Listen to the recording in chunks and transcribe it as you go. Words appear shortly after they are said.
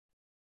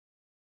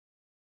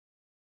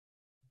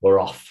We're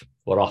off.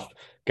 We're off.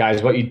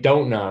 Guys, what you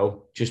don't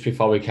know, just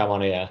before we come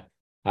on here,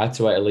 I had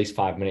to wait at least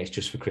 5 minutes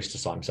just for Chris to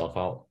sort himself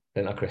out.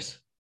 Didn't I, Chris?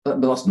 But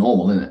that's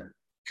normal, isn't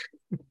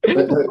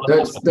it?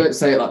 Don't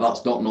say it like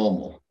that's not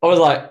normal. I was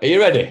like, are you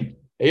ready?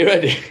 Are you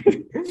ready?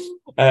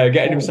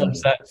 Getting himself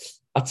set.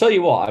 I'll tell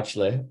you what,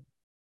 actually,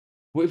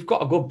 we've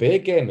got a good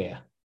beard game here.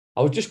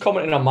 I was just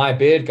commenting on my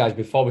beard, guys,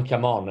 before we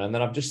came on, and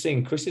then I've just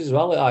seen Chris's as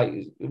well.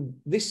 Like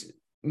this,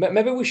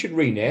 maybe we should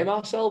rename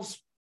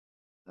ourselves.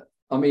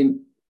 I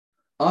mean,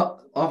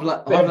 I've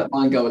let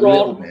mine go a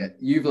little bit.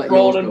 You've let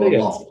yours go a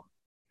lot.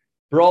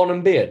 Brawn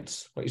and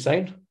beards. What are you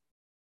saying?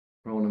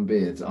 Brawn and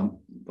beards.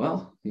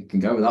 Well, you can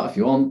go with that if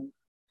you want.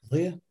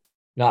 Yeah.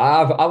 No,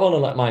 I've only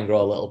let mine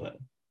grow a little bit.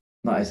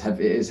 That is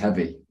heavy. It is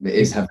heavy. It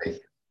is heavy.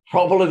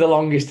 Probably the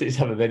longest it's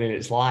ever been in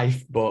its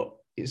life, but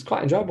it's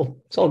quite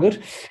enjoyable. It's all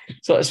good.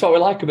 So that's what we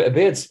like, a bit of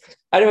beards.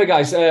 Anyway,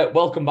 guys,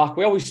 welcome back.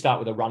 We always start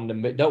with a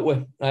random bit, don't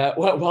we?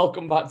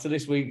 Welcome back to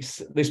this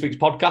week's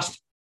podcast.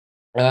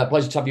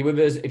 Pleasure to have you with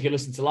us. If you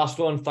listened to the last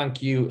one,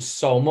 thank you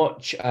so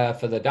much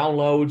for the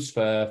downloads,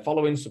 for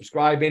following,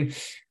 subscribing,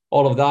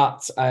 all of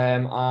that,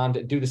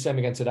 and do the same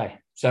again today.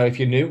 So if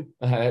you're new,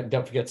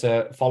 don't forget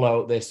to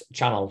follow this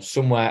channel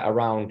somewhere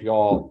around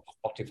your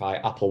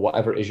Spotify, Apple,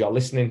 whatever it is you're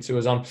listening to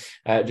us on.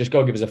 Just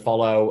go give us a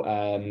follow.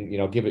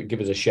 Give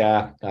us a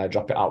share.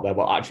 Drop it out there,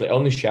 but actually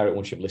only share it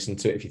once you've listened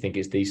to it. If you think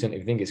it's decent,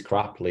 if you think it's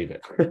crap, leave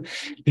it.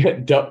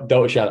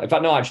 don't share it. In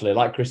fact, no, actually,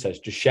 like Chris says,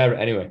 just share it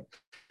anyway.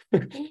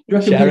 Do you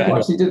reckon people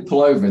actually did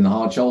pull over in the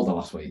hard shoulder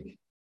last week?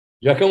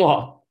 You reckon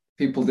what?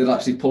 People did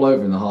actually pull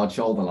over in the hard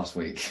shoulder last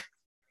week.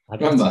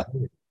 Remember?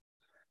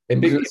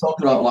 We were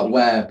talking about like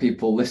where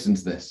people listen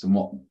to this and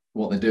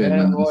what they're doing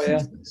when they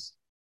listen to this.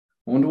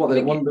 I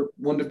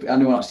wonder if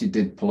anyone actually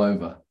did pull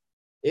over.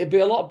 It'd be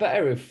a lot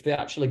better if they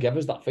actually gave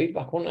us that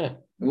feedback, wouldn't it?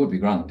 It would be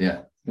grand, yeah.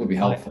 It would be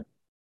helpful.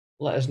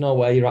 Let us know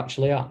where you're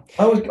actually at.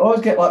 I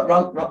always get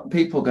like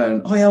people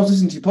going, oh yeah, I was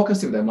listening to your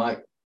podcast with them.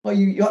 Like, oh,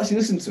 you actually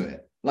listen to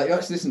it. Like, you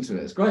actually listen to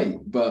it. It's great.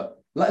 But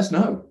let us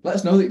know. Let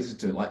us know that you listen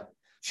to it. Like,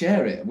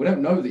 share it. We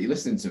don't know that you're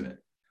listening to it.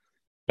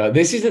 But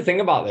this is the thing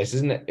about this,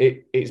 isn't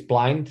it? It's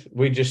blind.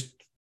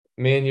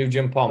 Me and you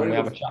jump on. We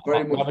have a chat.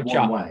 Very much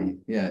one way.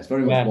 Yeah, it's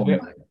very much one way.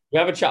 We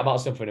have a chat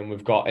about something, and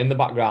we've got in the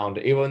background,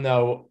 even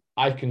though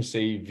I can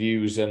see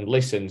views and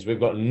listens, we've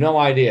got no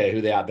idea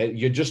who they are.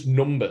 You're just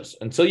numbers.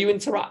 Until you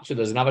interact with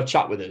us and have a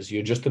chat with us,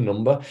 you're just a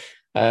number.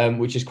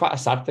 Which is quite a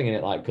sad thing in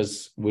it, like,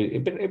 because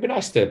it'd be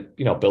nice to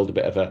build a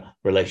bit of a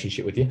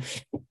relationship with you.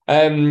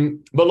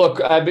 But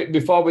look,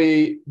 before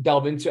we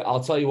delve into it,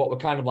 I'll tell you what we're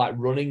kind of like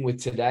running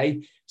with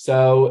today.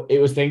 So it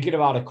was thinking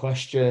about a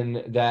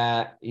question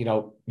that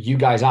you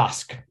guys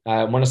ask.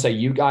 When I say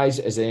you guys,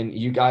 as in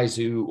you guys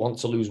who want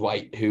to lose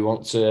weight, who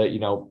want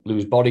to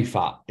lose body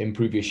fat,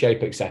 improve your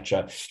shape,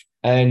 etc.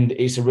 And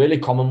it's a really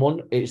common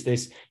one. It's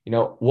this,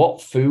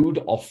 what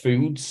food or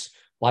foods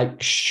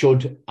like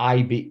should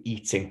I be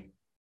eating?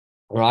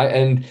 Right.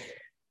 And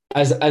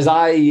as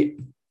I,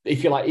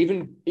 if you like,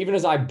 even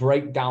as I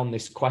break down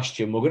this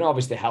question, we're going to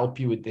obviously help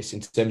you with this in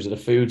terms of the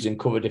foods and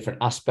cover different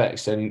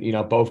aspects and,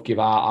 both give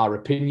our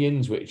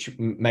opinions, which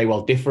may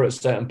well differ at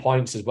certain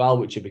points as well,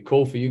 which would be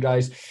cool for you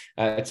guys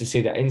to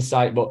see that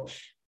insight. But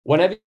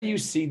whenever you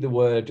see the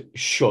word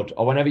should,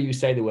 or whenever you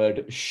say the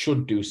word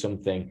should do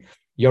something,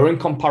 you're in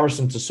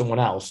comparison to someone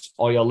else,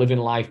 or you're living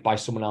life by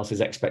someone else's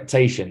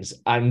expectations.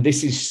 And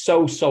this is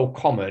so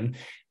common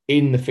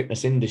in the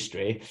fitness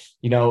industry,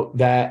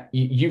 that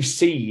you've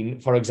seen,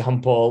 for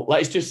example,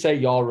 let's just say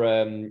you're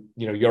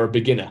a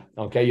beginner.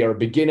 Okay. You're a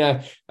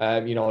beginner.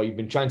 You've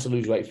been trying to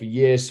lose weight for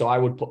years. So I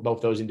would put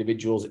both those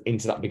individuals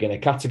into that beginner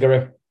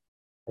category.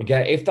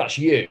 Okay. If that's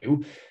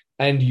you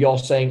and you're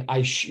saying,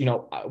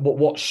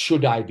 what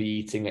should I be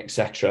eating,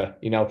 etc.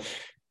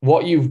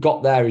 What you've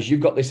got there is you've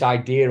got this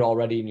idea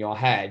already in your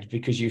head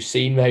because you've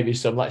seen maybe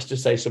let's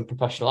just say some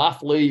professional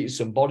athletes,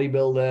 some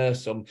bodybuilder,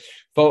 some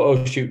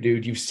photo shoot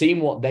dude. You've seen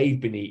what they've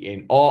been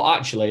eating, or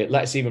actually,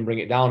 let's even bring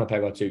it down a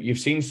peg or two. You've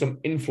seen some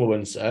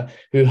influencer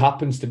who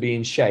happens to be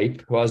in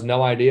shape, who has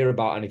no idea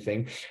about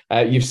anything.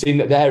 You've seen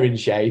that they're in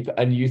shape,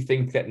 and you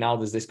think that now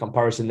there's this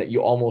comparison that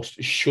you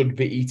almost should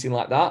be eating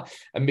like that.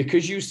 And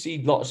because you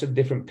see lots of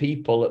different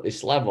people at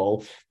this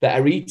level that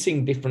are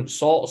eating different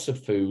sorts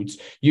of foods,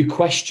 you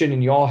question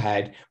in your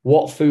head,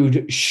 what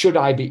food should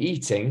I be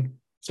eating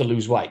to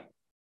lose weight?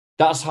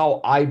 That's how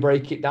I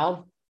break it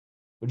down.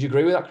 Would you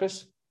agree with that,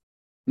 Chris?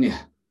 Yeah.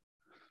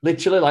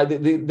 Literally, like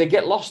they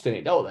get lost in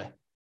it, don't they?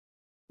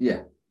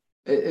 Yeah.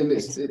 And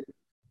it's the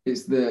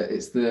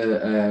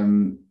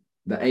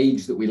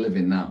age that we live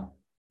in now,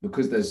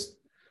 because there's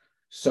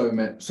so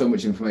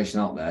much information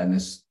out there, and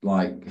there's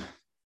like,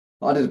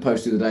 I did a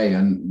post the other day,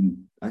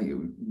 and I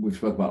think we've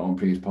spoken about it on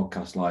previous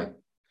podcasts, like,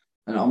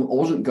 and I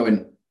wasn't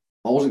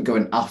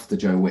going after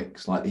Joe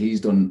Wicks. Like,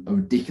 he's done a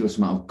ridiculous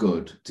amount of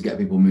good to get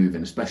people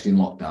moving, especially in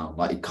lockdown.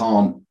 Like, you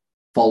can't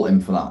fault him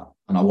for that,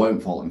 and I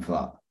won't fault him for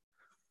that.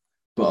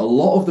 But a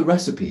lot of the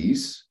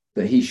recipes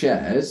that he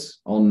shares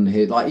on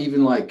his, like,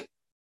 even like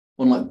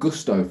on like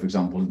Gusto, for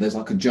example, there's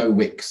like a Joe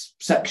Wicks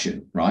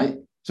section, right?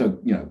 So,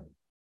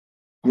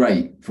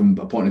 great from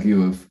a point of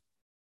view of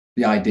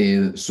the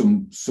idea that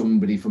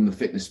somebody from the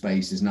fitness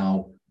space is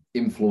now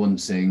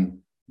influencing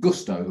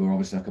Gusto, who are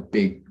obviously like a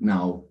big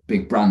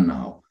brand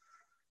now.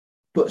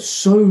 But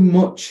so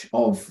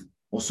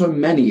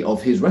many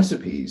of his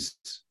recipes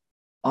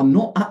are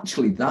not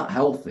actually that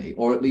healthy,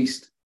 or at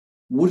least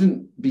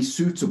wouldn't be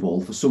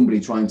suitable for somebody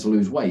trying to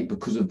lose weight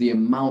because of the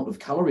amount of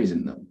calories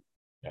in them.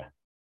 Yeah.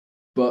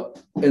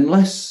 But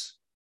unless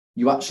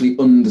you actually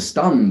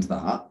understand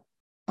that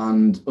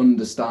and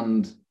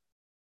understand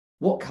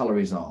what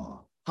calories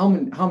are, how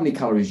many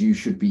calories you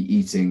should be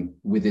eating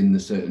within the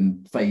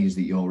certain phase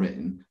that you're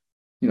in,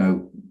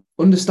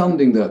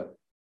 understanding that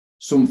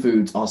some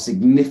foods are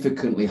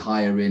significantly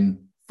higher in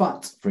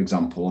fat, for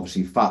example.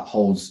 Obviously, fat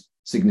holds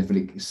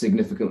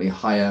significantly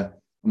higher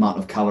amount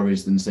of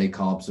calories than, say,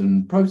 carbs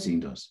and protein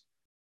does.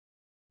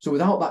 So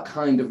without that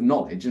kind of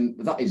knowledge, and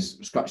that is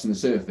scratching the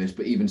surface,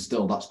 but even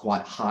still, that's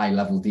quite high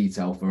level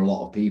detail for a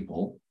lot of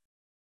people.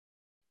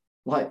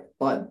 Like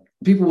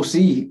people will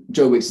see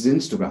Joe Wicks'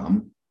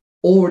 Instagram,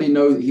 already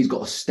know that he's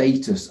got a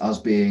status as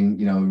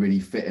being, a really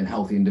fit and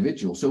healthy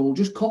individual. So we'll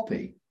just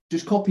copy.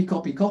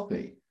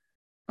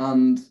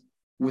 And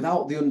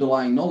without the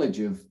underlying knowledge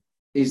of,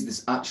 is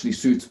this actually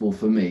suitable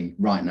for me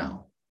right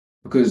now?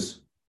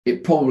 Because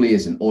it probably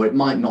isn't, or it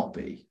might not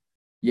be.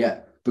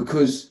 Yet,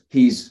 because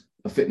he's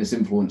a fitness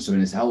influencer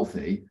and is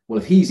healthy, well,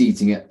 if he's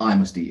eating it, I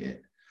must eat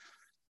it.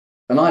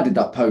 And I did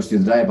that post the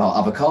other day about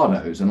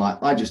avocados, and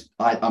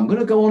I'm going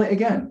to go on it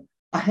again.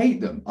 I hate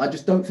them. I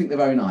just don't think they're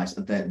very nice.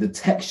 The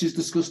texture's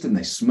disgusting.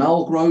 They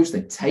smell gross.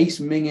 They taste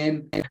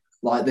minging.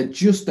 Like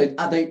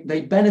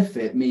they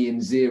benefit me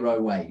in zero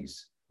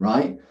ways,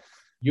 right?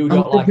 You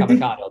don't like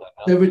avocado, then?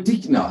 They're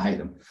ridiculous. No, I hate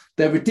them.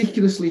 They're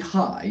ridiculously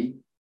high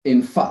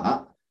in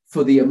fat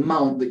for the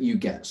amount that you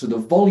get. So the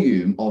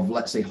volume of,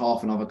 let's say,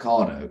 half an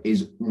avocado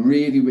it's a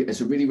really,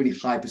 really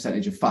high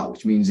percentage of fat,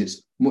 which means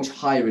it's much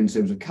higher in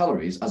terms of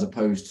calories as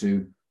opposed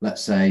to,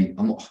 let's say,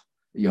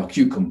 a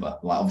cucumber.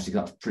 Like, obviously,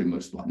 that's pretty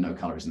much like no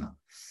calories in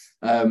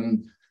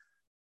that.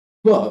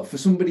 But for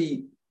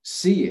somebody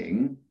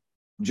seeing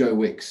Joe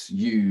Wicks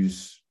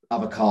use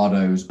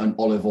avocados and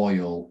olive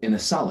oil in a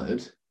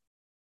salad,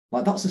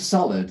 like, that's a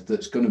salad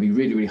that's going to be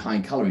really, really high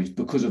in calories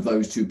because of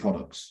those two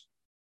products.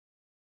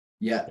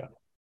 Yeah.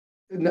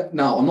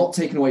 Now, I'm not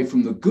taking away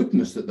from the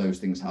goodness that those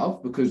things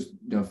have, because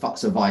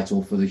fats are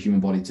vital for the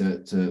human body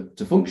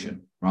to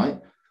function, right?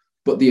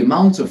 But the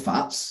amount of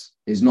fats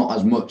is not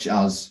as much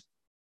as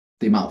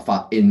the amount of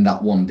fat in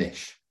that one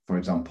dish, for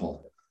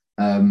example.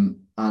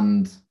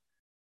 And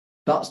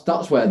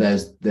that's where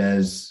there's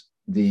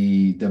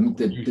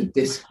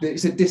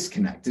it's a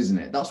disconnect, isn't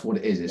it? That's what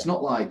it is. It's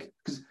not like,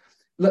 because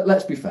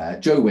let's be fair,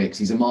 Joe Wicks,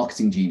 he's a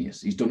marketing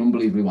genius. He's done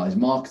unbelievably well. His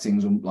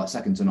marketing's like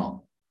second to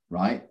none,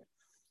 right?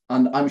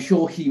 And I'm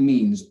sure he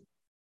means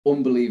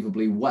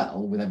unbelievably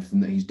well with everything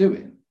that he's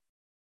doing.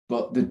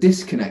 But the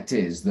disconnect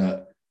is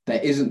that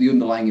there isn't the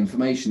underlying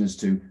information as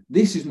to,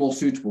 this is more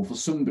suitable for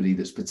somebody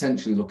that's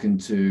potentially looking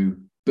to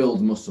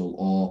build muscle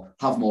or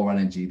have more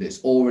energy,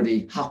 that's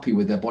already happy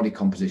with their body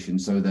composition,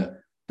 so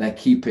that they're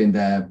keeping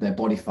their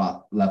body fat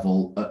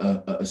level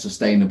at a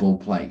sustainable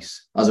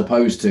place. As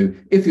opposed to,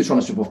 if you're trying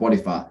to strip off body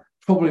fat,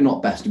 probably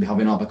not best to be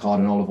having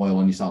avocado and olive oil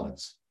on your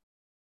salads.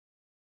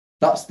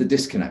 That's the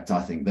disconnect,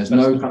 I think. There's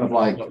no kind of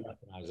like...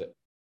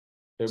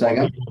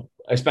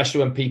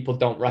 Especially when people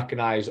don't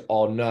recognize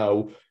or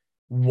know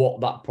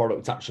what that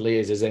product actually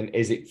is, as in,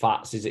 is it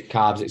fats, is it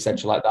carbs,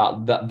 etc., like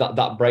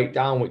that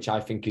breakdown, which I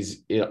think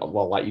is,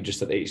 well, like you just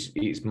said,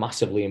 it's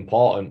massively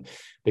important,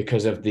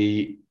 because of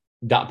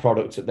that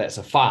product that's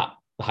a fat,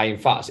 high in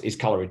fats, is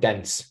calorie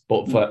dense,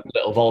 but for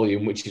little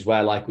volume, which is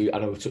where, like I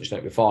know we've touched on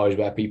it before, is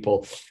where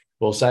people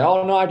will say,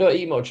 oh no, I don't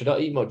eat much.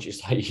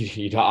 It's like,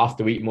 you don't have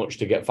to eat much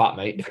to get fat,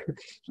 mate.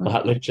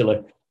 Like,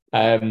 literally.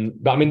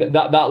 But I mean,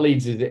 that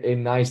leads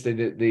in nicely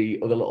the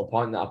other little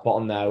point that I put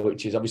on there,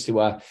 which is obviously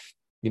where,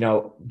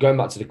 going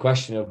back to the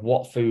question of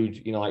what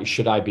food, like,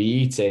 should I be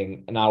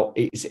eating? Now,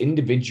 it's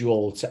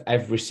individual to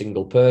every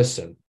single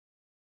person.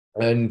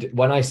 And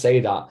when I say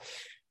that,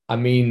 I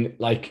mean,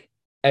 like,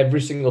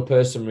 every single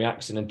person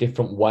reacts in a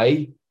different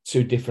way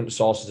to different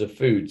sources of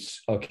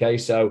foods. Okay.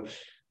 So,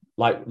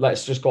 like,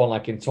 let's just go on,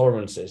 like,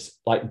 intolerances.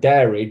 Like,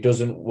 dairy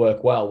doesn't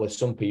work well with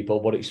some people,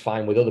 but it's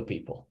fine with other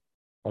people.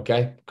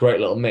 Okay, great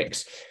little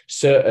mix.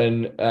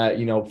 Certain,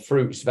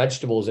 fruits,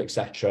 vegetables,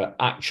 etc.,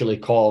 actually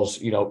cause,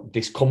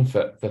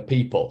 discomfort for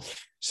people.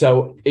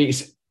 So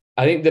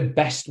I think the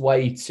best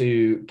way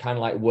to kind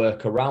of like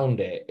work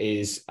around it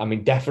is, I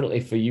mean, definitely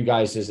for you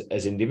guys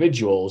as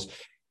individuals,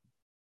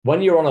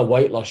 when you're on a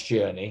weight loss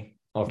journey,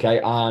 okay,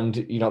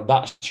 and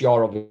that's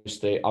your,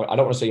 obviously, I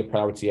don't want to say your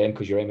priority aim,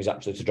 because your aim is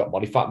actually to drop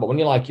body fat, but when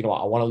you're like, I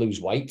want to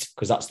lose weight,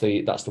 because that's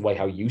the way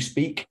how you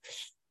speak.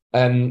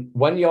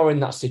 When you're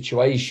in that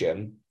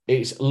situation,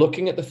 it's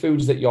looking at the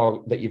foods that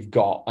you've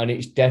got, and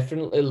it's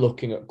definitely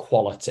looking at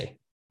quality.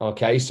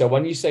 Okay, so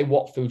when you say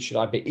what food should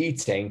I be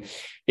eating,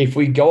 if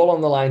we go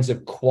along the lines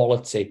of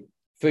quality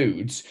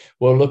foods,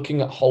 we're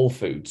looking at whole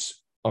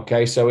foods.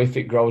 Okay, so if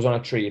it grows on a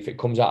tree, if it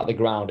comes out of the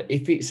ground,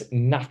 if it's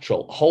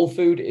natural, whole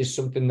food is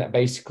something that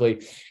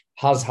basically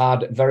has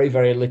had very,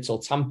 very little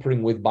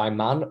tampering with by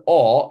man,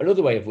 or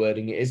another way of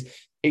wording it is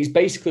it's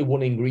basically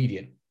one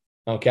ingredient.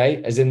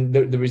 Okay, as in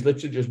there is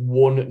literally just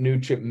one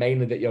nutrient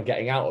mainly that you're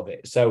getting out of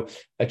it. So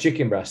a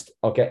chicken breast,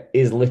 okay,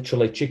 is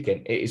literally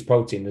chicken. It is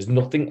protein. There's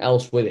nothing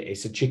else with it.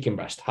 It's a chicken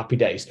breast. Happy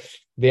days.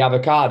 The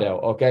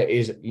avocado, okay,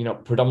 is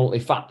predominantly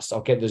fats.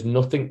 Okay, there's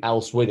nothing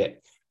else with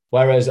it.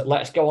 Whereas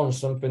let's go on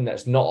something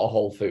that's not a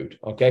whole food.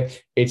 Okay,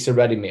 it's a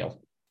ready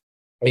meal.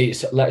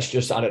 It's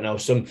I don't know,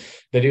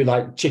 they do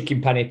like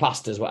chicken penne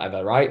pastas,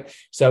 whatever, right?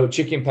 So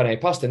chicken penne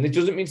pasta, and it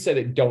doesn't mean to say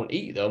that don't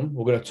eat them.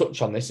 We're going to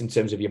touch on this in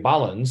terms of your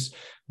balance,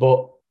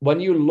 but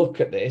when you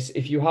look at this,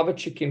 if you have a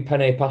chicken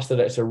penne pasta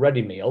that's a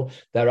ready meal,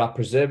 there are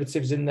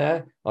preservatives in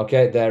there.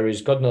 Okay, there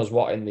is God knows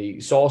what in the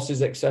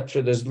sauces,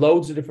 etc. There's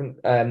loads of different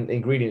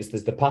ingredients.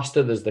 There's the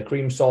pasta, there's the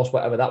cream sauce,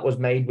 whatever that was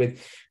made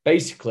with.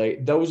 Basically,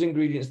 those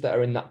ingredients that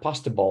are in that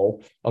pasta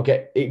bowl,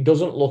 okay, it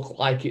doesn't look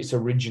like its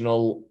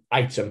original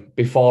item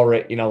before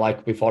it,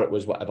 before it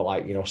was whatever,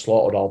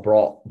 slaughtered or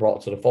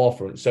brought to the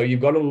forefront. So you've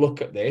got to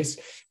look at this,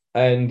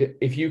 and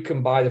if you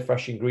can buy the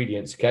fresh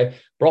ingredients, okay,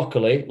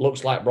 broccoli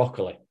looks like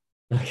broccoli.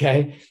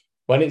 Okay,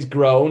 when it's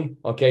grown,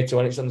 okay, to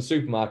when it's on the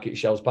supermarket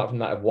shelves, apart from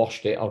that, I've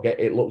washed it, okay,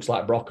 it looks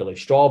like broccoli.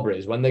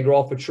 Strawberries, when they grow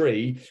off a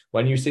tree,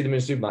 when you see them in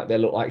the supermarket, they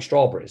look like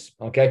strawberries,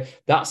 okay?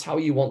 That's how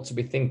you want to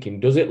be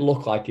thinking. Does it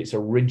look like its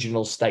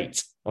original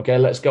state? Okay,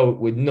 let's go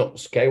with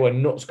nuts, okay?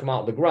 When nuts come out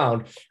of the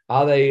ground,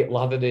 are they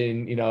lathered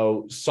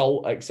in,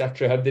 salt,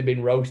 etc.? Have they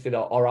been roasted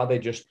or are they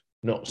just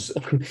nuts,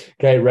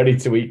 okay, ready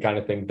to eat kind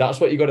of thing? That's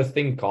what you got to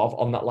think of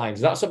on that line.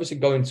 So that's obviously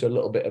going to a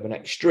little bit of an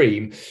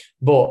extreme,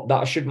 but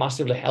that should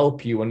massively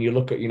help you when you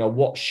look at,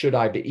 what should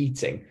I be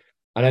eating?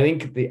 And I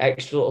think the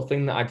extra little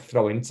thing that I'd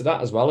throw into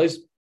that as well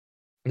is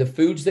the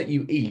foods that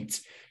you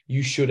eat,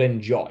 you should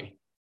enjoy.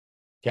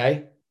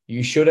 Okay,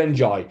 you should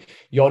enjoy.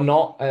 You're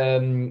not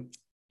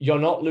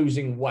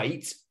losing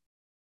weight.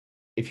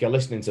 If you're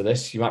listening to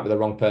this, you might be the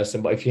wrong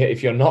person, but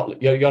if you're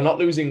not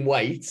losing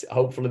weight,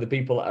 hopefully the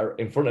people that are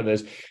in front of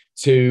us,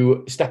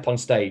 to step on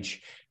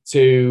stage,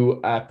 to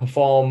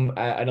perform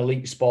an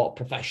elite sport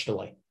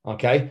professionally.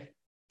 Okay,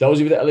 those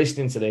of you that are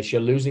listening to this,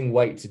 you're losing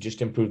weight to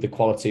just improve the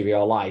quality of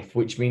your life,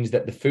 which means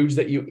that the foods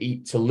that you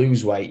eat to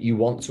lose weight, you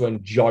want to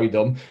enjoy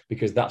them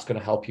because that's going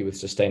to help you with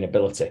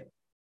sustainability.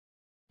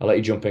 I'll let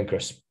you jump in,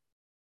 Chris.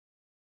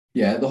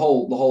 Yeah, the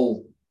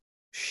whole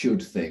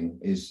should thing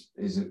is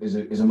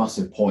a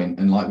massive point,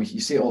 and you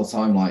see it all the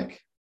time.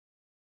 Like,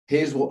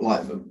 here's what,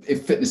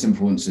 if fitness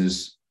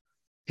influencers,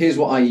 here's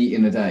what I eat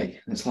in a day.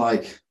 It's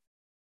like,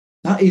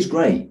 that is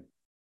great,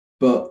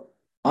 but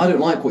I don't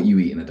like what you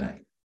eat in a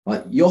day.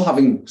 Like, you're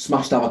having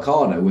smashed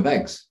avocado with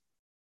eggs.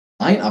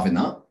 I ain't having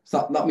that.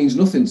 That means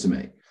nothing to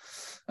me.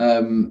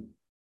 And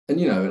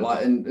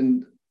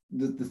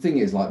the thing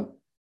is,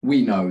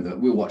 we know that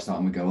we'll watch that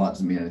and we go, well, that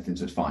doesn't mean anything,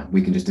 so it's fine.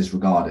 We can just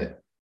disregard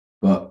it.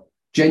 But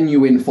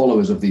genuine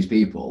followers of these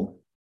people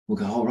will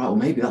go, oh, right, well,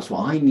 maybe that's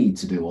what I need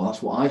to do, or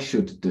that's what I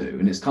should do.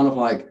 And it's kind of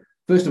like,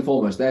 first and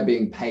foremost, they're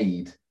being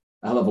paid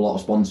a hell of a lot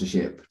of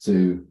sponsorship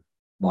to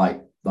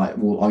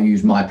I'll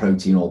use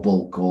MyProtein or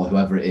Bulk or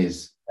whoever it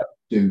is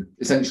to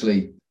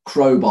essentially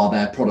crowbar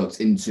their product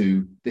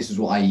into, this is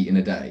what I eat in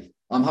a day.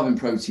 I'm having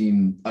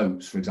protein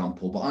oats, for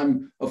example, but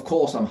I'm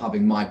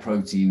having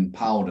MyProtein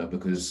powder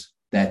because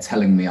they're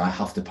telling me I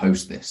have to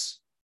post this,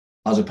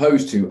 as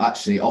opposed to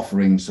actually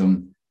offering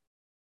some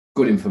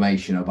good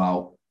information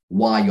about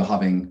why you're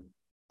having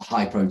a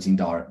high protein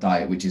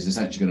diet, which is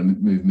essentially going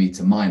to move me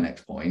to my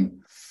next point.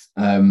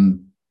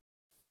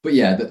 But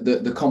yeah,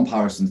 the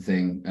comparison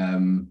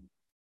thing,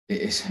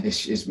 it's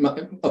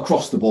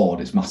across the board.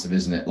 It's massive,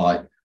 isn't it?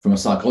 Like, from a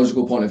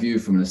psychological point of view,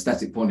 from an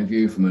aesthetic point of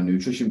view, from a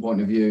nutrition point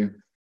of view.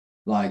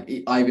 Like,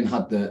 I even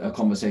had a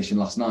conversation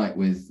last night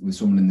with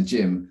someone in the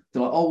gym.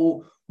 They're like,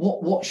 oh, well,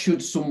 what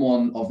should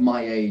someone of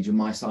my age and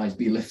my size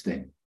be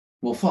lifting?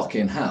 Well,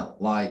 fucking hell.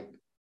 Like,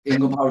 in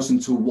comparison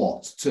to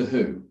what? To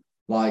who?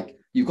 Like,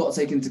 you've got to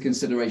take into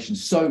consideration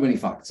so many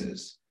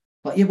factors.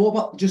 Like, yeah, what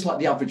about just like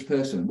the average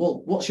person?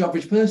 Well, what's your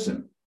average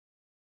person?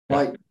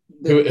 Like,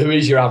 who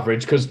is your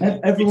average? Because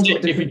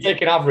if you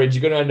take an average,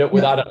 you're going to end up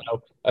with, I don't know,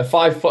 a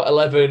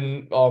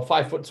 5'11" or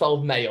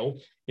 5'12" male,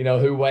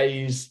 who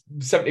weighs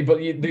 70,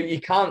 but you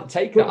can't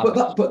take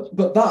that.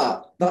 But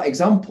that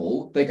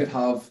example, they could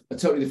have a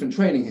totally different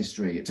training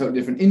history, a totally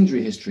different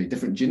injury history,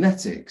 different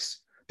genetics,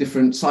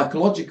 different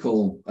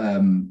psychological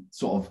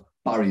sort of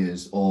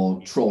barriers or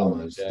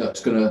traumas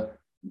that's going to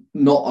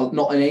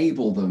not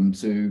enable them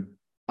to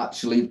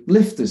actually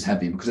lift as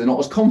heavy because they're not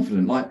as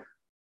confident. Like,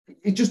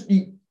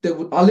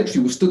 I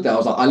literally was stood there. I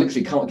was like, I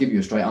literally cannot give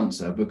you a straight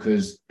answer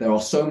because there are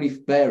so many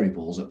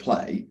variables at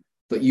play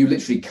that you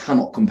literally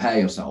cannot compare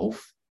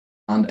yourself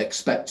and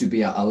expect to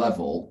be at a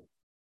level.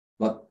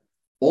 Like,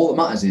 all that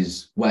matters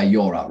is where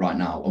you're at right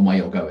now and where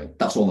you're going.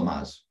 That's all that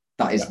matters.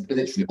 That is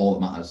literally all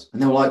that matters.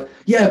 And they were like,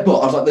 yeah, but.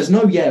 I was like, there's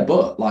no yeah,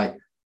 but. Like,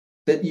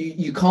 that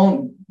you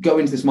can't go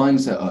into this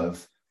mindset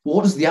of, well,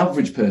 what does the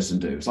average person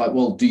do? It's like,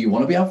 well, do you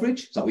want to be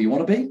average? Is that what you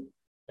want to be?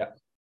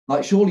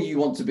 Like, surely you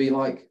want to be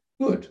like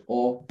good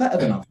or better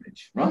than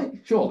average, right?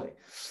 Surely.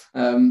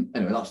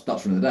 Anyway, that's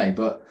for another day.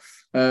 But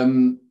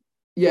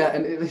yeah,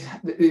 and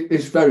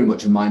it's very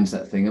much a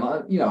mindset thing. And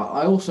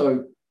I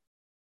also,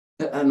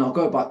 and I'll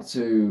go back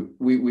to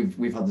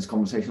we've had this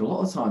conversation a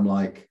lot of time.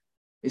 Like,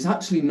 it's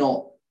actually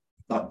not,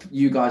 like,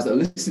 you guys that are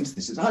listening to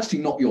this, it's actually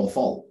not your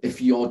fault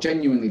if you're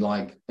genuinely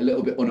like a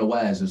little bit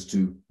unawares as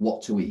to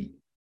what to eat,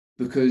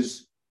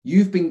 because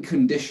you've been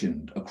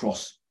conditioned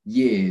across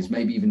years,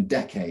 maybe even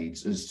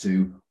decades, as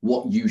to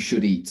what you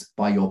should eat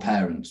by your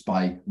parents,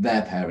 by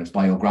their parents,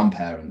 by your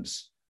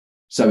grandparents.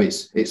 So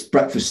it's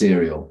breakfast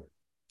cereal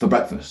for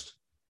breakfast,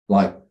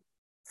 like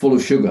full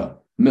of sugar,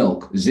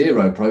 milk,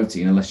 zero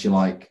protein, unless you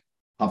like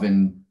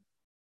having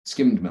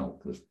skimmed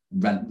milk that's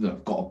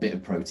got a bit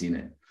of protein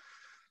in.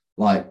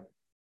 Like,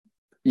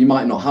 you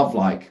might not have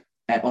like,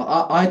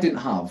 I didn't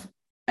have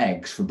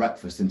eggs for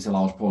breakfast until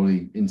I was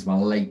probably into my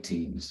late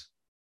teens.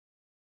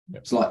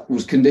 Yep. So like,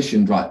 was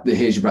conditioned, right,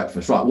 here's your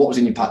breakfast. Right, what was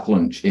in your packed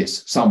lunch?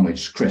 It's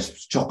sandwich,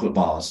 crisps, chocolate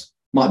bars.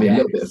 Might be a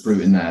little bit of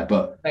fruit in there,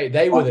 but hey,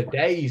 they were the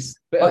days.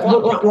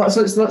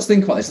 So let's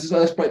think about this.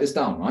 Let's break this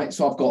down, right?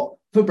 So I've got,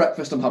 for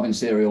breakfast, I'm having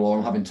cereal or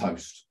I'm having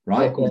toast,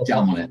 right? With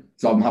jam on it.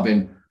 So I'm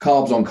having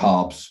carbs on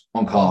carbs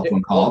on carbs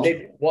on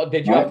carbs. What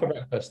did you have for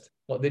breakfast?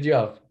 What did you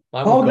have?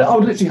 I would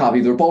literally have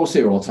either a bowl of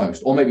cereal or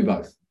toast, or maybe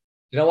both.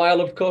 You know why I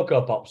loved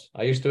Cocoa Pops?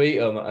 I used to eat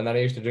them, and then I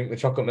used to drink the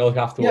chocolate milk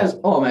afterwards. Yeah.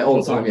 Oh, mate,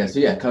 all the time. Yeah. So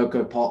yeah,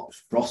 Cocoa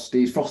Pops,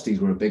 Frosties. Frosties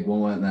were a big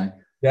one, weren't they?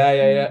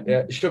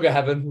 Yeah. Sugar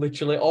heaven,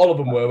 literally. All of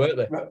them were, weren't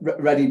they?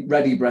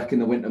 Ready Breck in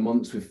the winter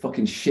months with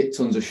fucking shit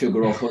tons of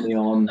sugar or honey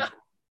on.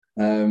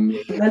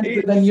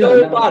 It's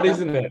so bad,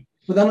 isn't it?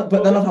 But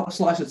then I'd have a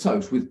slice of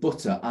toast with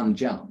butter and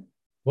jam.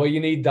 Well,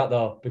 you need that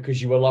though,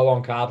 because you were low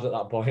on carbs at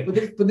that point.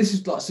 But this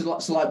is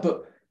like,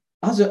 but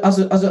as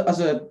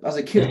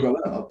a kid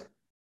growing up,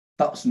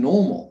 that's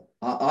normal.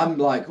 I'm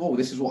like, oh,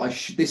 this is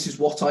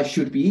what I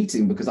should be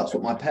eating, because that's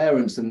what my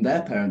parents and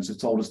their parents have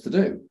told us to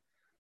do.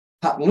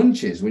 Packed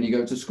lunches when you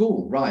go to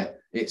school, right?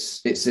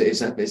 It's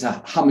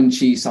a ham and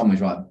cheese sandwich,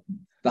 right?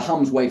 The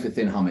ham's wafer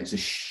thin ham. It's a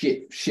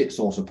shit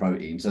source of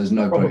protein, so there's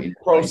no protein.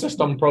 Processed,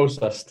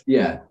 unprocessed.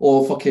 Yeah,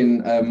 or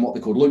fucking what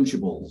they call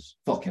Lunchables.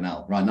 Fucking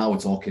hell! Right now we're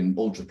talking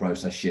ultra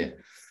processed shit.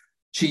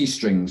 Cheese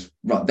strings,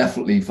 right?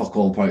 Definitely fuck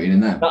all protein in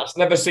there. That's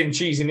never seen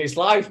cheese in its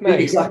life, mate.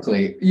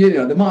 Exactly. You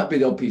know, there might be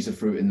the odd piece of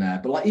fruit in there,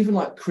 but like even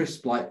like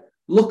crisp, like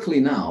luckily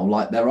now,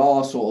 like there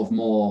are sort of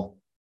more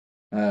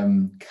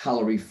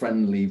calorie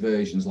friendly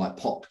versions like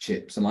pop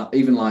chips, and like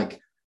even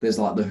like there's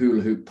like the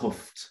hula hoop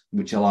puffed,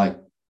 which are like,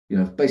 you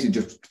know, basically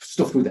just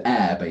stuffed with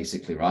air,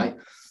 basically, right?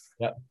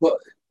 Yeah. But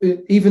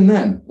even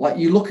then, like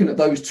you're looking at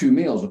those two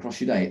meals across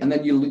your day, and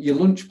then your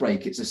lunch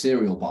break, it's a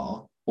cereal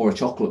bar or a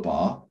chocolate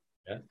bar.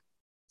 Yeah.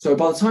 So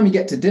by the time you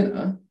get to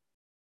dinner,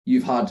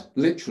 you've had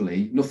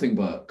literally nothing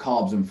but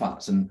carbs and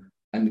fats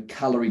and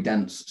calorie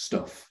dense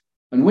stuff.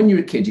 And when you're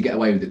a kid, you get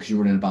away with it because you're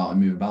running about and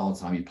moving about all the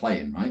time. You're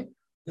playing, right?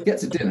 You get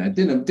to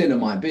dinner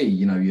might be,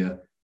 you know,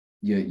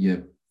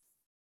 your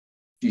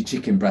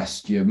chicken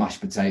breast, your mashed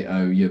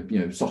potato,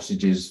 your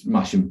sausages,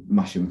 mash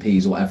and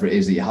peas, or whatever it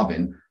is that you're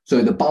having.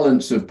 So the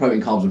balance of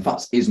protein, carbs, and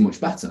fats is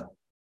much better.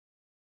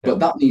 But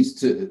that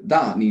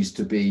needs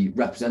to be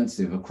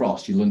representative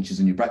across your lunches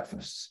and your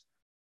breakfasts.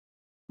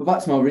 But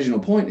back to my original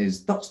point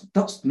is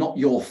that's not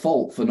your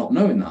fault for not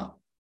knowing that.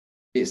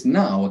 It's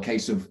now a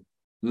case of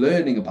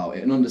learning about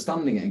it and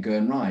understanding it and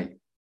going, right,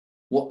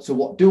 what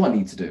do I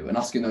need to do? And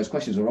asking those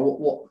questions,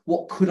 or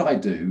what could I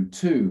do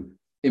to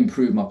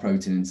improve my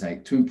protein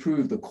intake, to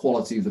improve the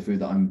quality of the food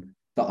that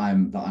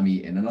I'm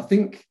eating? And I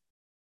think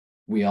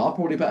we are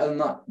probably better than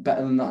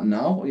that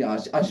now. Yeah,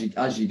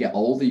 as you get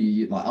older,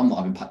 like I'm not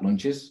having packed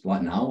lunches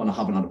like now, and I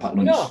haven't had a packed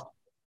lunch. No.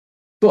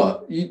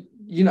 But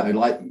you know,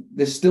 like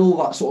there's still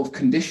that sort of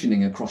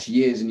conditioning across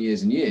years and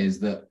years and years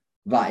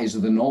that is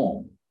the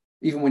norm.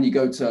 Even when you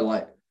go to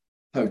like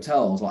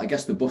hotels, like I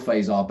guess the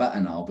buffets are better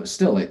now, but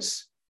still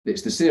it's the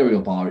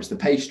cereal bar, it's the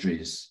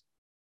pastries,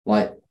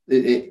 like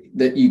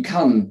that you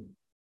can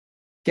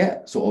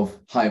get sort of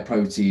higher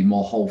protein,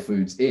 more whole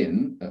foods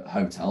in at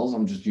hotels.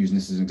 I'm just using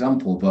this as an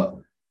example, but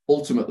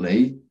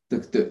ultimately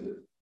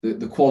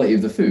the quality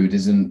of the food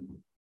isn't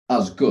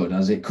as good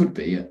as it could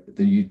be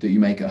that you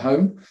make at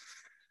home.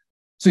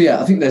 So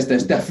yeah, I think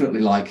there's definitely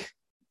like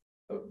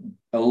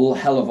a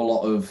hell of a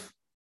lot of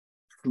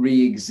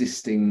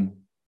pre-existing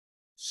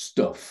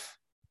stuff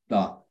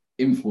that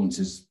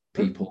influences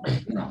people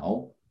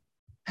now.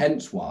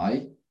 Hence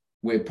why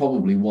we're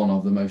probably one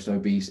of the most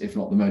obese, if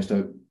not the most,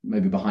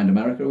 maybe behind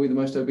America. Are we the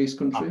most obese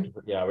country?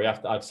 Yeah, we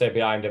have to. I'd say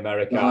behind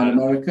America. Behind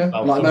America.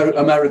 Like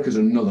America's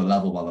another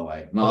level, by the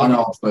way. Now, I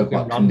know I've spoken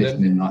about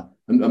conditioning. Like,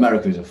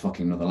 America is a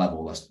fucking another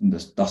level.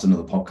 That's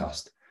another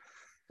podcast.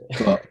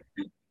 But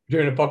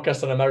doing a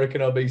podcast on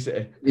American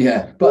obesity.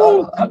 Yeah,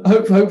 but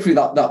hopefully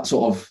that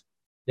sort of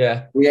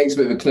creates a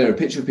bit of a clearer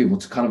picture for people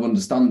to kind of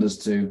understand as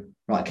to,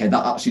 right, okay,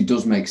 that actually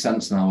does make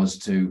sense now as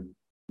to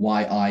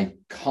why I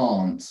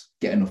can't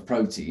get enough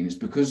protein. It's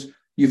because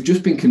you've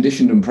just been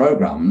conditioned and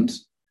programmed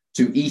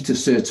to eat a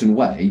certain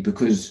way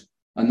because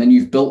And then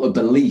you've built a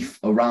belief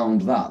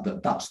around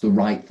that that's the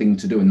right thing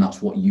to do and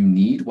that's what you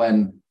need,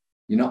 when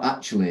you're not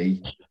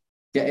actually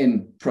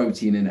getting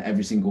protein in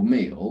every single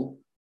meal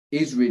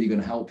is really going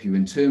to help you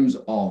in terms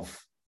of,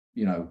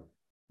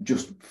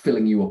 just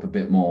filling you up a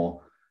bit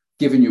more,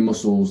 giving your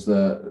muscles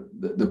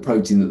the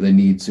protein that they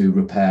need to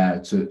repair,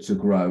 to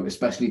grow,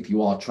 especially if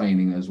you are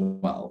training as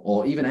well,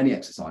 or even any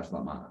exercise for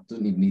that matter. It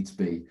doesn't even need to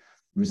be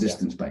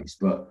resistance based,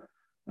 but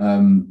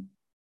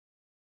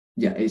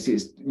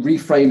it's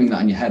reframing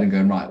that in your head and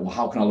going, right, well,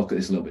 how can I look at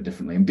this a little bit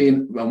differently?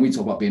 And when we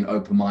talk about being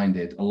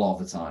open-minded a lot of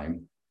the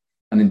time,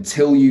 and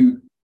until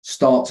you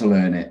start to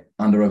learn it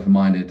and are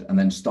open-minded and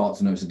then start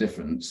to notice a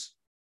difference,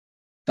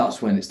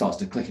 that's when it starts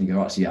to click and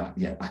go, actually,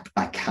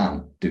 I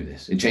can do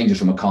this. It changes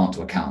from a can't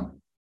to a can.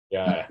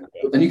 Yeah.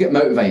 But then you get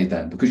motivated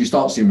then, because you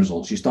start seeing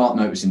results, you start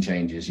noticing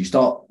changes,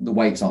 the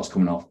weight starts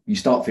coming off, you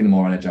start feeling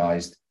more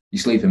energized,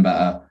 you're sleeping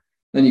better.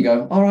 Then you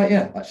go, all right,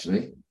 yeah,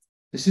 actually,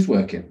 this is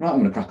working. Right, I'm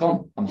going to crack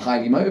on. I'm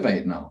highly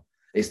motivated now.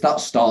 It's that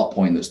start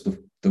point that's the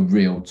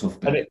real tough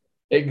bit.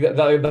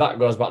 That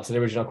goes back to the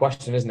original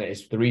question, isn't it?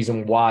 It's the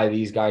reason why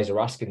these guys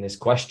are asking this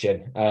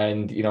question.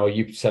 And,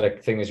 you said a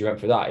thing as you went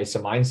through that. It's a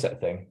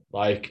mindset thing,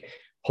 like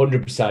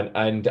 100%.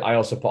 And I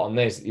also put on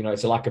this,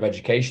 it's a lack of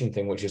education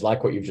thing, which is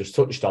like what you've just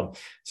touched on.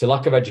 It's a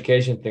lack of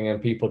education thing, and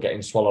people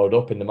getting swallowed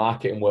up in the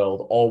marketing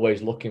world,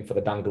 always looking for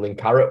the dangling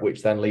carrot,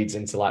 which then leads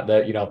into like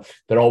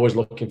they're always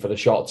looking for the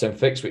short-term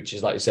fix, which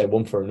is, like you say,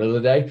 one for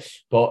another day.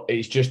 But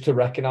it's just to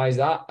recognize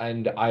that.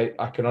 And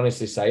I can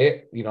honestly say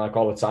it, like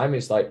all the time,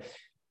 it's like,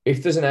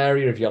 if there's an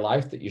area of your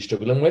life that you're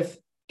struggling with,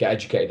 get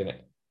educated in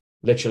it.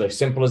 Literally,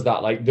 simple as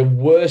that. Like, the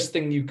worst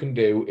thing you can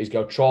do is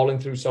go trawling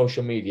through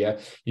social media.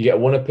 You get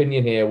one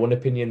opinion here, one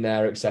opinion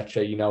there,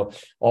 etc.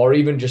 Or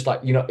even just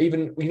like,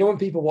 even when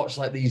people watch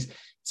like these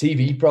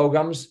TV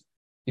programs,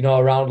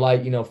 around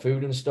like,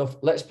 food and stuff.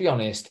 Let's be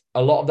honest,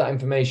 a lot of that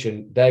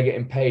information, they're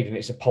getting paid and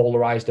it's a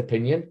polarized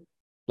opinion.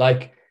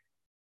 Like,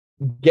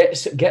 get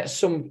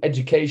some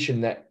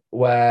education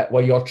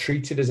where you're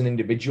treated as an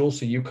individual,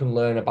 so you can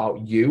learn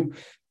about you.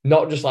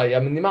 Not just like, the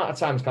amount of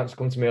times clients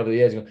come to me over the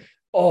years and go,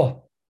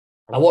 oh,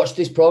 I watched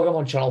this program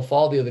on Channel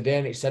 4 the other day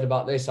and it said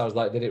about this. I was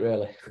like, did it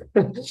really?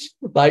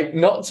 Like,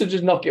 not to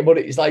just knock it, but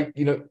it's like,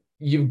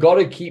 you've got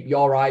to keep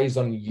your eyes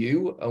on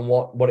you and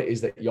what it is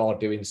that you're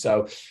doing.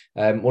 So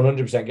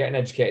 100% getting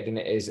educated in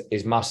it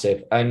is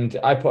massive. And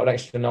I put an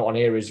extra note on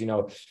here is,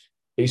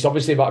 it's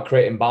obviously about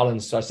creating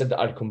balance. So I said that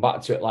I'd come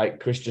back to it, like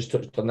Chris just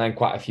touched on then,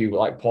 quite a few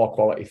like poor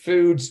quality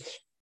foods.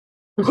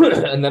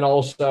 And then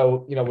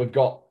also,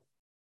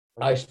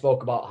 I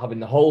spoke about having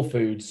the whole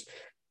foods,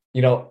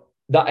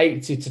 that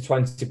 80 to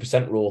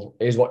 20% rule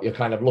is what you're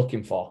kind of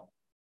looking for.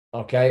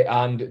 Okay.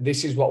 And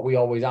this is what we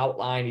always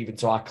outline, even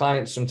to our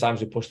clients. Sometimes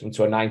we push them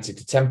to a 90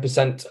 to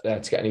 10%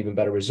 to get an even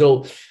better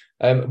result.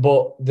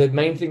 But the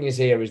main thing is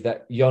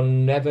that you're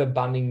never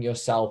banning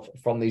yourself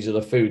from these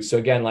other foods. So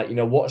again, like,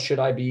 what should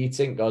I be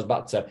eating? Goes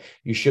back to,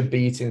 you should be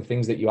eating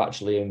things that you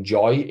actually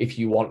enjoy if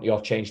you want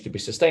your change to be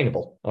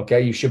sustainable. Okay.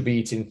 You should be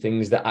eating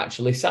things that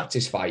actually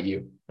satisfy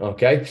you.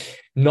 Okay.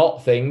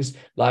 Not things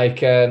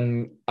like,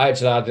 I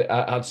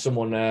had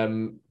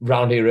someone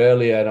round here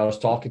earlier and I was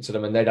talking to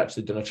them and they'd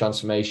actually done a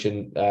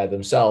transformation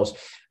themselves.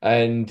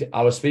 And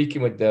I was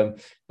speaking with them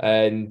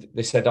and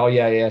they said, oh,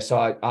 yeah. So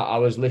I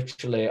was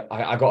literally,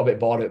 I got a bit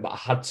bored of it, but I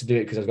had to do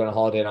it because I was going on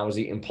holiday and I was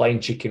eating plain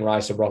chicken,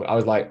 rice and broccoli. I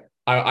was like,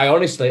 I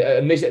honestly,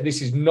 and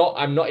this is not,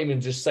 I'm not even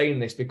just saying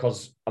this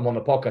because I'm on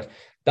the podcast.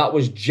 That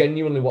was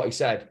genuinely what he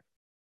said.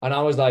 And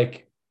I was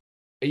like,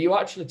 are you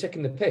actually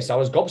taking the piss? I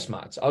was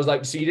gobsmacked. I was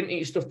like, so you didn't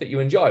eat stuff that you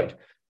enjoyed?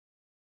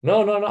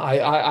 No.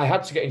 I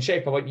had to get in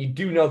shape. I went, you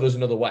do know there's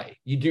another way.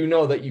 You do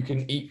know that you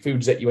can eat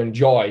foods that you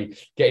enjoy,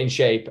 get in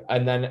shape,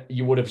 and then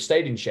you would have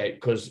stayed in shape.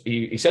 Because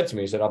he said to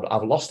me, he said,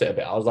 I've lost it a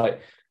bit. I was like,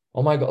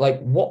 oh my God,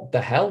 like, what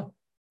the hell?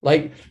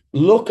 Like,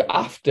 look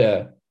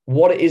after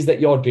what it is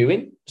that you're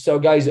doing. So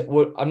guys,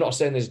 I'm not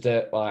saying this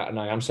to, and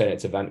I am saying it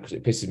to vent because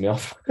it pisses me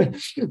off.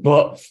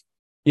 But,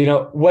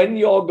 when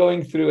you're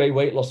going through a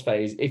weight loss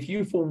phase, if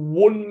you for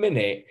 1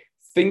 minute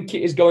think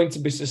it is going to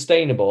be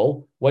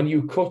sustainable, when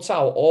you cut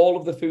out all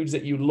of the foods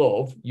that you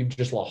love, you've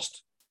just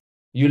lost.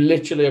 You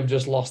literally have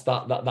just lost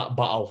that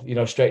battle,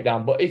 straight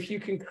down. But if you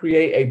can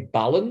create a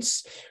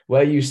balance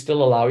where you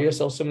still allow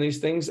yourself some of these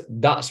things,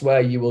 that's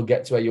where you will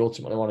get to where you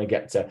ultimately want to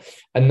get to.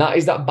 And that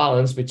is that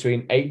balance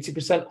between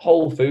 80%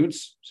 whole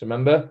foods. So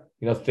remember,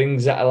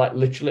 things that are like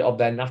literally of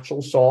their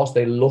natural source.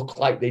 They look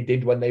like they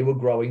did when they were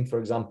growing, for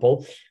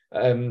example.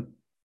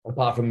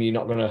 Apart from you're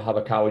not going to have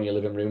a cow in your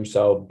living room,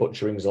 so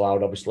butchering's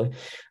allowed, obviously.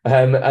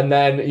 And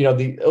then,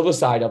 the other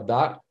side of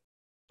that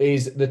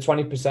is the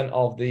 20%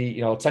 of the,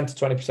 10 to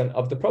 20%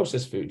 of the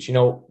processed foods.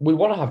 We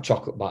want to have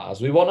chocolate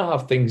bars. We want to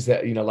have things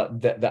that,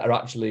 that are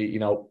actually,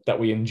 that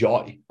we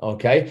enjoy.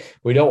 Okay.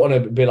 We don't want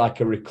to be like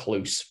a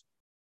recluse.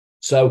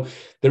 So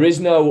there is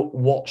no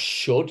what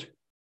should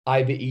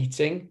I be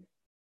eating?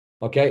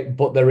 Okay.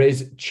 But there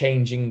is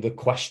changing the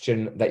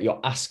question that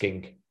you're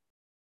asking.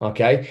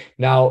 Okay.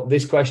 Now,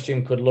 this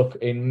question could look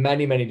in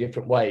many, many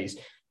different ways.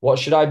 What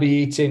should I be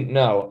eating?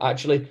 No,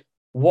 actually,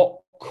 what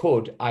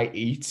could I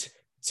eat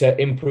to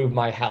improve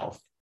my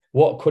health?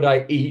 What could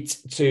I eat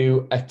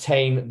to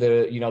attain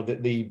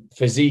the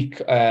physique,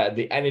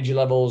 the energy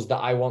levels that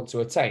I want to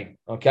attain?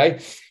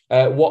 Okay.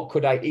 What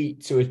could I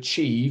eat to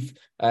achieve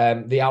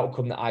the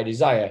outcome that I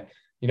desire?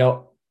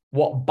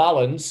 What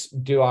balance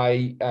do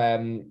I,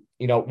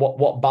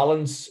 what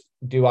balance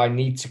do I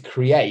need to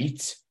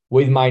create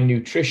with my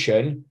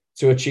nutrition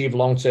to achieve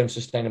long-term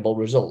sustainable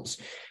results?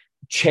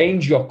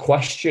 Change your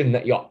question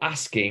that you're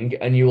asking,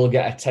 and you will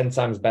get a 10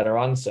 times better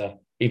answer,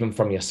 even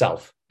from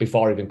yourself,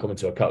 before even coming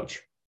to a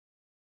coach.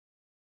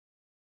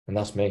 And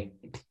that's me.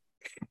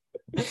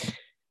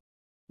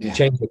 Yeah.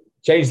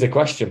 Change the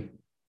question.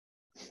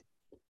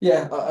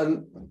 Yeah.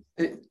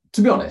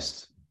 To be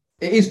honest,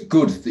 it is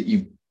good that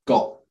you've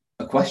got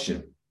a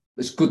question.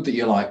 It's good that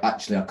you're like,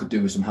 actually, I could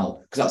do with some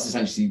help. Because that's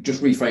essentially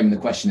just reframing the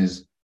question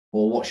is,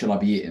 well, what should I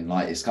be eating?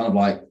 Like, it's kind of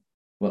like,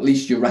 well, at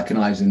least you're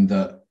recognizing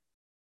that,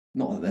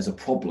 not that there's a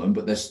problem,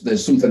 but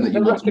there's something that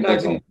you want to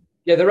work on.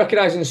 Yeah, they're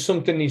recognizing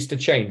something needs to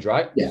change,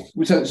 right? Yeah.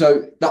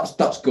 So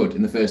that's good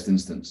in the first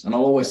instance. And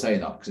I'll always say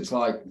that, because it's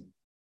like,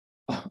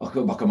 I'll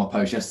go back on my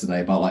post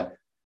yesterday about like,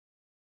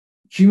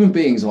 human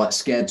beings are like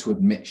scared to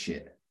admit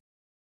shit.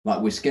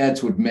 Like, we're scared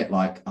to admit,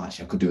 like,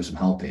 actually, I could do with some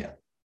help here.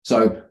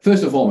 So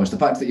first and foremost, the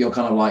fact that you're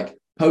kind of like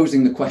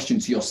posing the question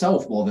to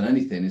yourself more than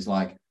anything is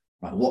like,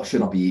 right, what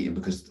should I be eating?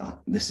 Because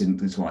this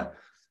isn't right.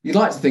 You'd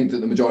like to think that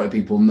the majority of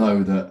people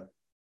know that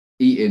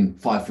eating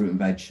 5 fruit and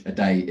veg a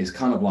day is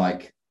kind of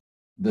like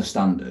the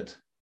standard,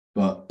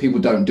 but people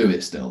don't do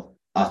it still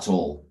at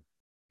all,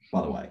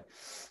 by the way.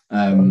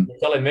 You're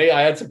telling me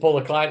I had to pull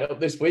a client up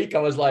this week. I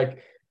was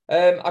like,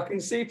 I can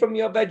see from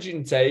your veg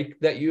intake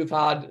that you've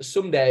had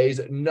some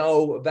days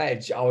no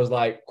veg. I was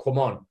like, come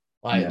on,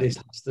 this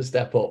has to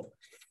step up.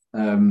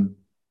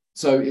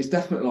 So it's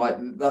definitely like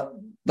that.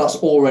 That's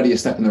already a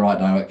step in the right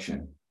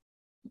direction,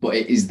 but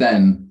it is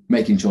then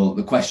making sure that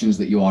the questions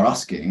that you are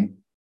asking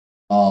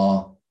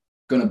are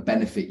going to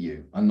benefit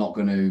you and not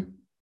going to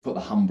put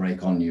the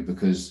handbrake on you.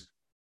 Because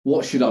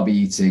what should I be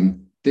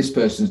eating? This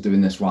person's doing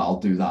this, right? I'll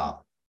do that.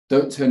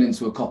 Don't turn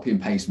into a copy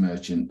and paste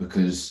merchant,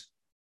 because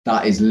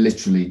that is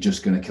literally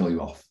just going to kill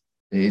you off.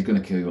 It is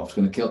going to kill you off. It's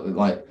going to kill,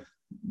 like,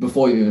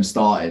 before you've even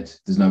started,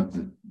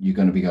 you're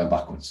going to be going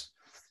backwards.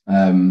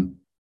 Then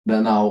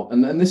now,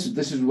 and this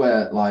is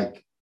where,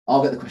 like,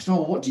 I'll get the question,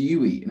 oh, what do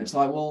you eat? And it's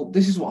like, well,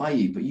 this is what I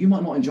eat, but you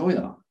might not enjoy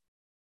that.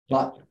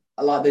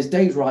 Like there's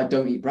days where I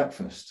don't eat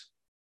breakfast.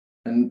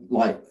 And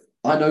like,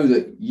 I know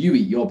that you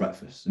eat your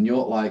breakfast, and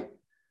you're like,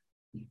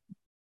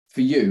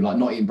 for you, like,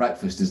 not eating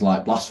breakfast is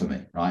like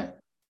blasphemy, right?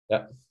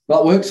 Yeah.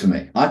 That works for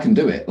me. I can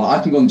do it. Like,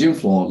 I can go on the gym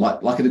floor,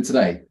 like I did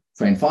today,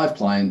 train 5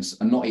 clients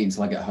and not eat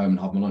until I get home and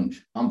have my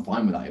lunch. I'm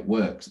fine with that. It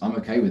works. I'm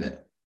okay with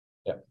it.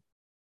 Yeah.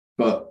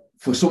 But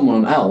for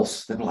someone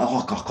else, they'll be like,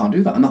 oh, I can't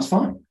do that. And that's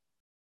fine.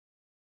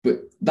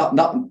 But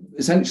that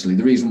essentially,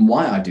 the reason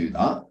why I do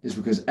that is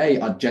because I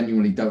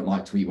genuinely don't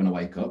like to eat when I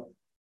wake up,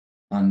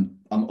 and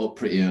I'm up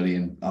pretty early,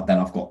 and then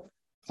I've got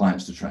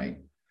clients to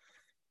train.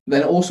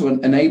 Then it also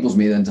enables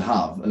me then to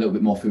have a little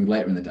bit more food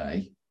later in the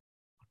day,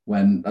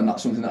 and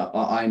that's something that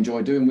I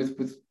enjoy doing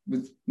with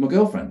my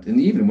girlfriend. In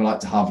the evening, we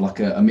like to have like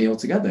a meal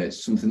together.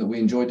 It's something that we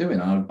enjoy doing.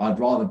 And I'd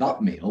rather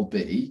that meal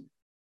be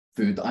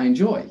food that I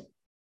enjoy.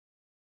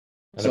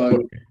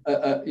 So,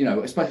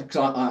 especially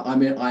because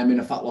I'm in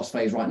a fat loss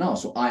phase right now.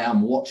 So I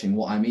am watching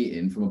what I'm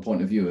eating from a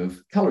point of view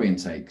of calorie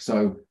intake.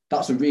 So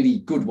that's a really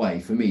good way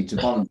for me to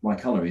balance my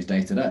calories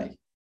day to day.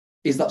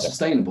 Is that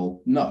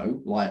sustainable?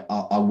 No. Like,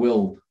 I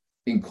will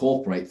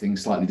incorporate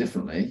things slightly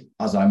differently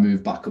as I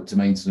move back up to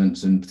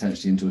maintenance and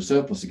potentially into a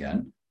surplus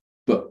again.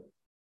 But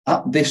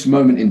at this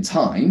moment in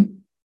time,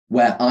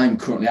 where I'm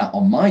currently at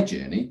on my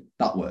journey,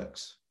 that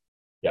works.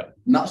 Yeah.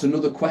 And that's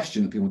another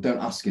question that people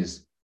don't ask,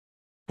 is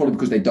probably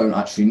because they don't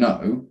actually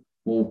know,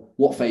 well,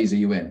 what phase are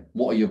you in?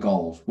 What are your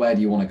goals? Where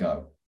do you want to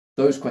go?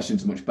 Those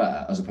questions are much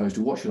better, as opposed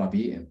to what should I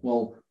be eating?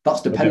 Well,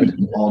 that's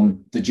dependent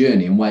on the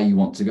journey and where you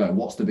want to go.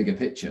 What's the bigger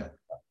picture?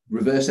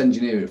 Reverse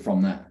engineer it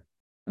from there,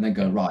 and then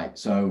go, right,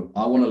 so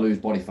I want to lose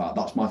body fat.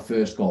 That's my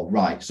first goal.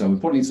 Right. So we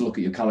probably need to look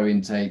at your calorie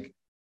intake,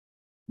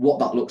 what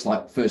that looks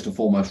like first and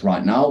foremost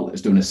right now.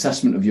 Let's do an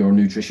assessment of your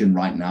nutrition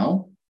right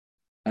now.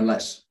 And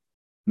let's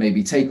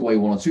maybe take away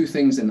 1 or 2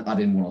 things and add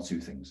in 1 or 2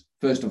 things.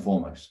 First and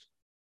foremost,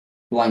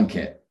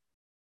 blanket.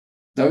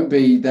 Don't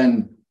be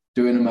then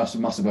doing a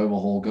massive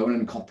overhaul, going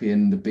and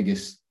copying the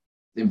biggest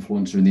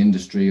influencer in the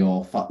industry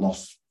or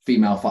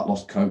female fat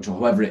loss coach or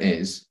whoever it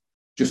is.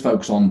 Just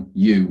focus on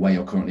you, where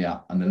you're currently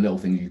at, and the little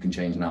things you can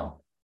change now.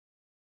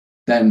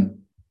 Then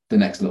the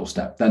next little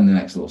step, then the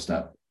next little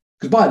step.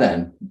 Because by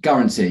then,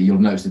 guarantee you'll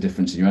notice the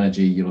difference in your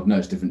energy. You'll have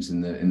noticed difference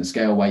in the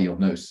scale weight. You'll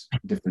notice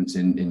difference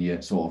in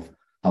your sort of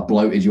how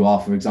bloated you are,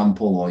 for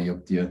example, or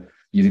you'd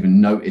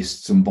even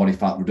notice some body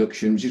fat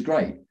reduction, which is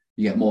great.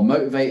 You get more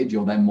motivated.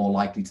 You're then more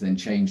likely to then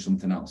change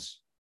something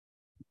else.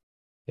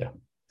 Yeah.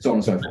 So on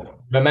and so forth.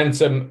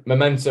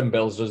 Momentum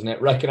builds, doesn't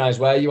it? Recognize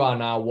where you are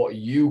now, what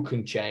you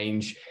can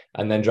change,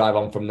 and then drive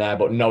on from there,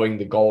 but knowing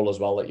the goal as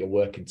well that you're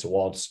working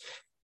towards.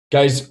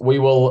 Guys, we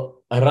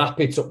will wrap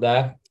it up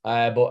there.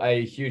 But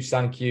a huge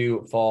thank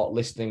you for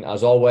listening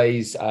as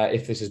always.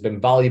 If this has been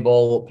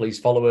valuable, please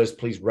follow us,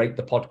 please rate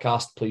the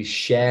podcast, please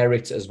share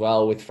it as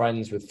well with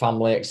friends, with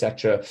family,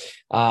 etc.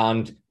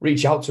 And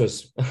reach out to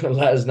us and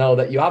let us know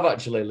that you have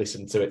actually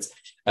listened to it.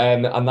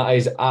 And that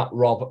is at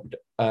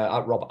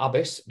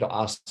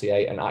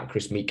robabbis.rca and at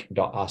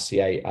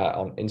chrismeek.rca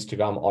on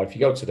Instagram, or if you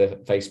go to the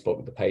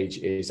Facebook, the page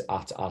is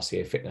at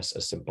RCA Fitness,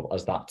 as simple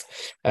as that.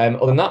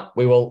 Other than that,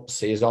 we will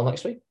see you all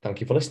next week. Thank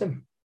you for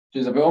listening.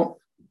 Cheers, everyone.